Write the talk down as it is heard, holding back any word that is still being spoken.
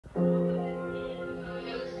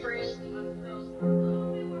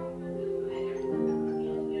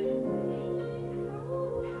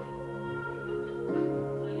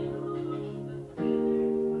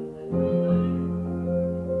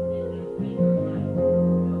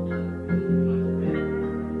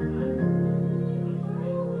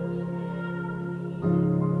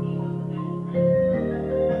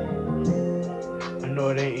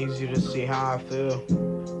how I feel.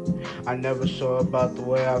 I never show about the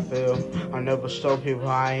way I feel. I never show people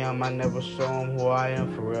how I am. I never show them who I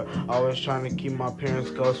am for real. Always trying to keep my parents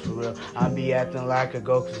ghost for real. I be acting like a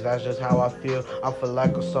ghost cause that's just how I feel. I feel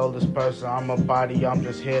like a soulless person. I'm a body, I'm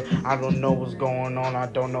just here. I don't know what's going on. I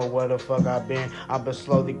don't know where the fuck I've been. I've been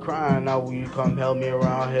slowly crying out, will you come help me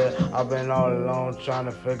around here? I've been all alone trying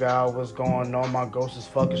to figure out what's going on. My ghost is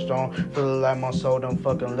fucking strong. Feeling like my soul done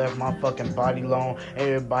fucking left my fucking body alone.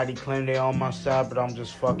 Everybody claim they on my side, but I'm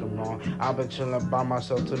just fucking wrong. I've been chilling by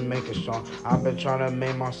myself to make it strong. I've been trying to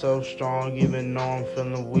make myself strong, even though I'm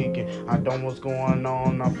feeling weak and I don't know what's going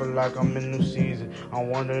on. I feel like I'm in new season. I'm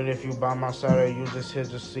wondering if you by my side or you just here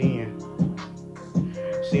just seeing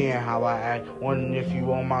how I act. Wondering if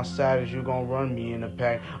you on my side, is you gon' run me in the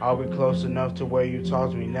pack? Are we close enough to where you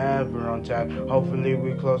talk to me? Never on tap. Hopefully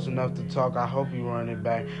we close enough to talk. I hope you run it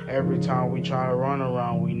back. Every time we try to run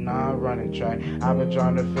around, we not running track. I've been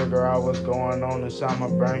trying to figure out what's going on inside my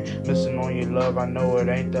brain. Missing on your love, I know it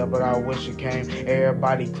ain't there, but I wish it came.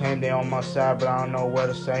 Everybody claim they on my side, but I don't know what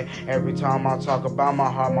to say. Every time I talk about my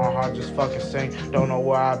heart just fucking sing. Don't know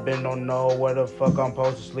where I've been, don't know where the fuck I'm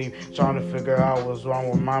supposed to sleep. Trying to figure out what's wrong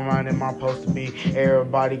with my mind am I supposed to be.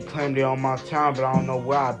 Everybody claim they on my time, but I don't know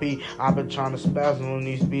where I be. I've been trying to spasm on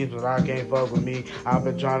these beats, but I can't fuck with me. I've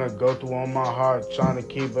been trying to go through on my heart, trying to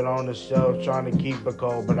keep it on the shelf, trying to keep it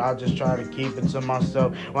cold, but I just try to keep it to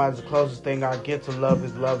myself. Why the closest thing I get to love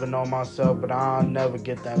is loving on myself, but I'll never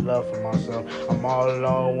get that love for myself. I'm all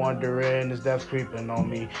alone wondering, is death creeping on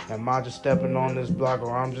me? Am I just stepping on this block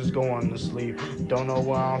or I'm just going to sleep? Don't know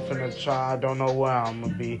where I'm finna try, don't know where I'ma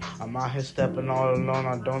be. I'm out here stepping all alone,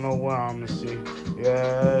 I don't know where I'ma see.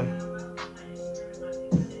 Yeah.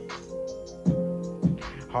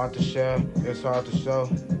 Hard to share, it's hard to show.